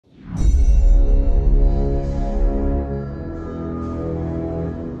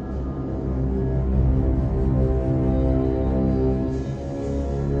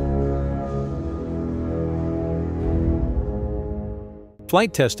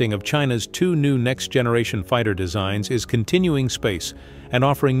Flight testing of China's two new next-generation fighter designs is continuing apace and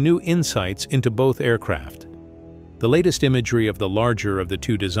offering new insights into both aircraft. The latest imagery of the larger of the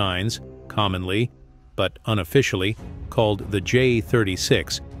two designs, commonly, but unofficially, called the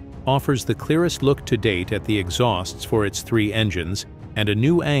J-36, offers the clearest look to date at the exhausts for its three engines and a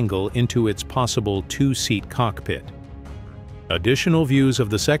new angle into its possible two-seat cockpit. Additional views of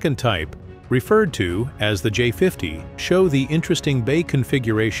the second type, referred to as the J-50, show the interesting bay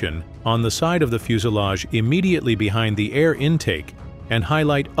configuration on the side of the fuselage immediately behind the air intake and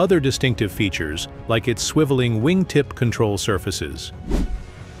highlight other distinctive features like its swiveling wingtip control surfaces.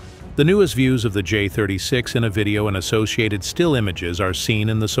 The newest views of the J-36 in a video and associated still images are seen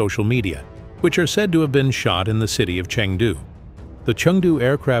in the social media, which are said to have been shot in the city of Chengdu. The Chengdu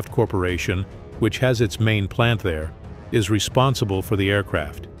Aircraft Corporation, which has its main plant there, is responsible for the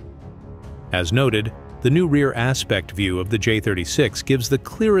aircraft. As noted, the new rear aspect view of the J-36 gives the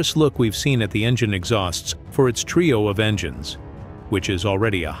clearest look we've seen at the engine exhausts for its trio of engines, which is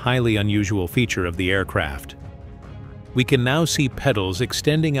already a highly unusual feature of the aircraft. We can now see pedals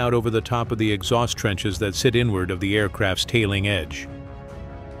extending out over the top of the exhaust trenches that sit inward of the aircraft's tailing edge.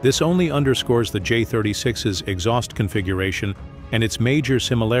 This only underscores the J-36's exhaust configuration and its major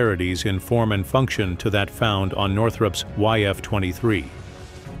similarities in form and function to that found on Northrop's YF-23.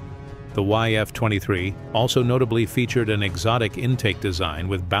 The YF-23 also notably featured an exotic intake design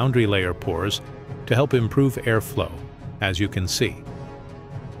with boundary layer pores to help improve airflow, as you can see.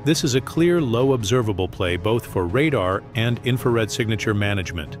 This is a clear, low observable play both for radar and infrared signature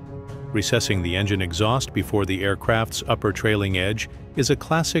management. Recessing the engine exhaust before the aircraft's upper trailing edge is a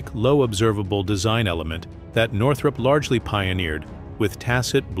classic low observable design element that Northrop largely pioneered with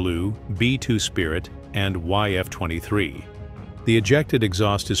Tacit Blue, B-2 Spirit, and YF-23. The ejected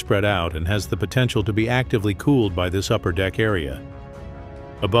exhaust is spread out and has the potential to be actively cooled by this upper deck area.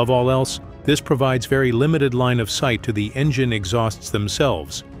 Above all else, this provides very limited line of sight to the engine exhausts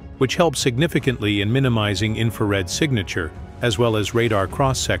themselves, which helps significantly in minimizing infrared signature as well as radar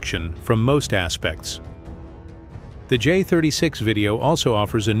cross-section from most aspects. The J-36 video also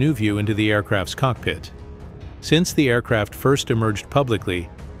offers a new view into the aircraft's cockpit. Since the aircraft first emerged publicly,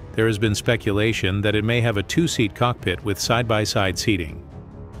 there has been speculation that it may have a two-seat cockpit with side-by-side seating.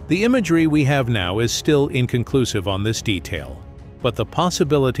 The imagery we have now is still inconclusive on this detail, but the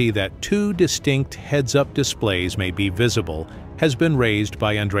possibility that two distinct heads-up displays may be visible has been raised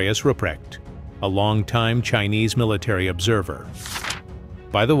by Andreas Ruprecht, a longtime Chinese military observer.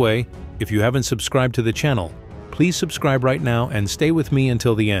 By the way, if you haven't subscribed to the channel, please subscribe right now and stay with me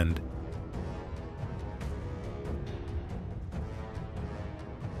until the end.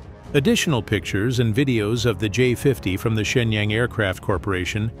 Additional pictures and videos of the J-50 from the Shenyang Aircraft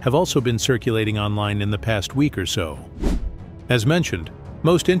Corporation have also been circulating online in the past week or so. As mentioned,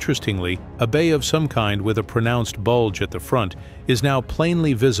 most interestingly, a bay of some kind with a pronounced bulge at the front is now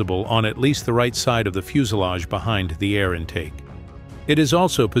plainly visible on at least the right side of the fuselage behind the air intake. It is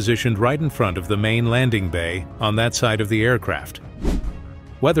also positioned right in front of the main landing bay on that side of the aircraft.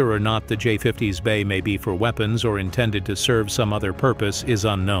 Whether or not the J-50's bay may be for weapons or intended to serve some other purpose is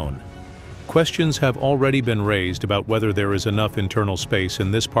unknown. Questions have already been raised about whether there is enough internal space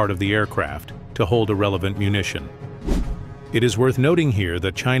in this part of the aircraft to hold a relevant munition. It is worth noting here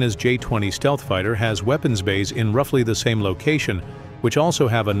that China's J-20 stealth fighter has weapons bays in roughly the same location, which also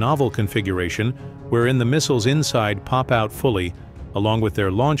have a novel configuration wherein the missiles inside pop out fully, along with their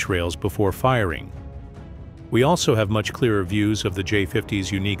launch rails before firing. We also have much clearer views of the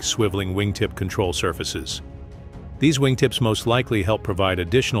J-50's unique swiveling wingtip control surfaces. These wingtips most likely help provide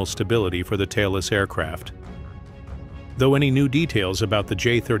additional stability for the tailless aircraft. Though any new details about the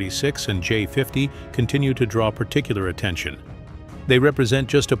J-36 and J-50 continue to draw particular attention, they represent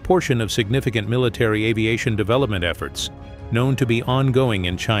just a portion of significant military aviation development efforts known to be ongoing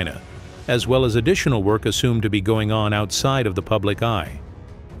in China, as well as additional work assumed to be going on outside of the public eye.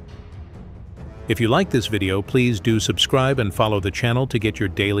 If you like this video, please do subscribe and follow the channel to get your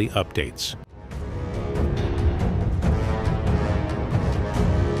daily updates.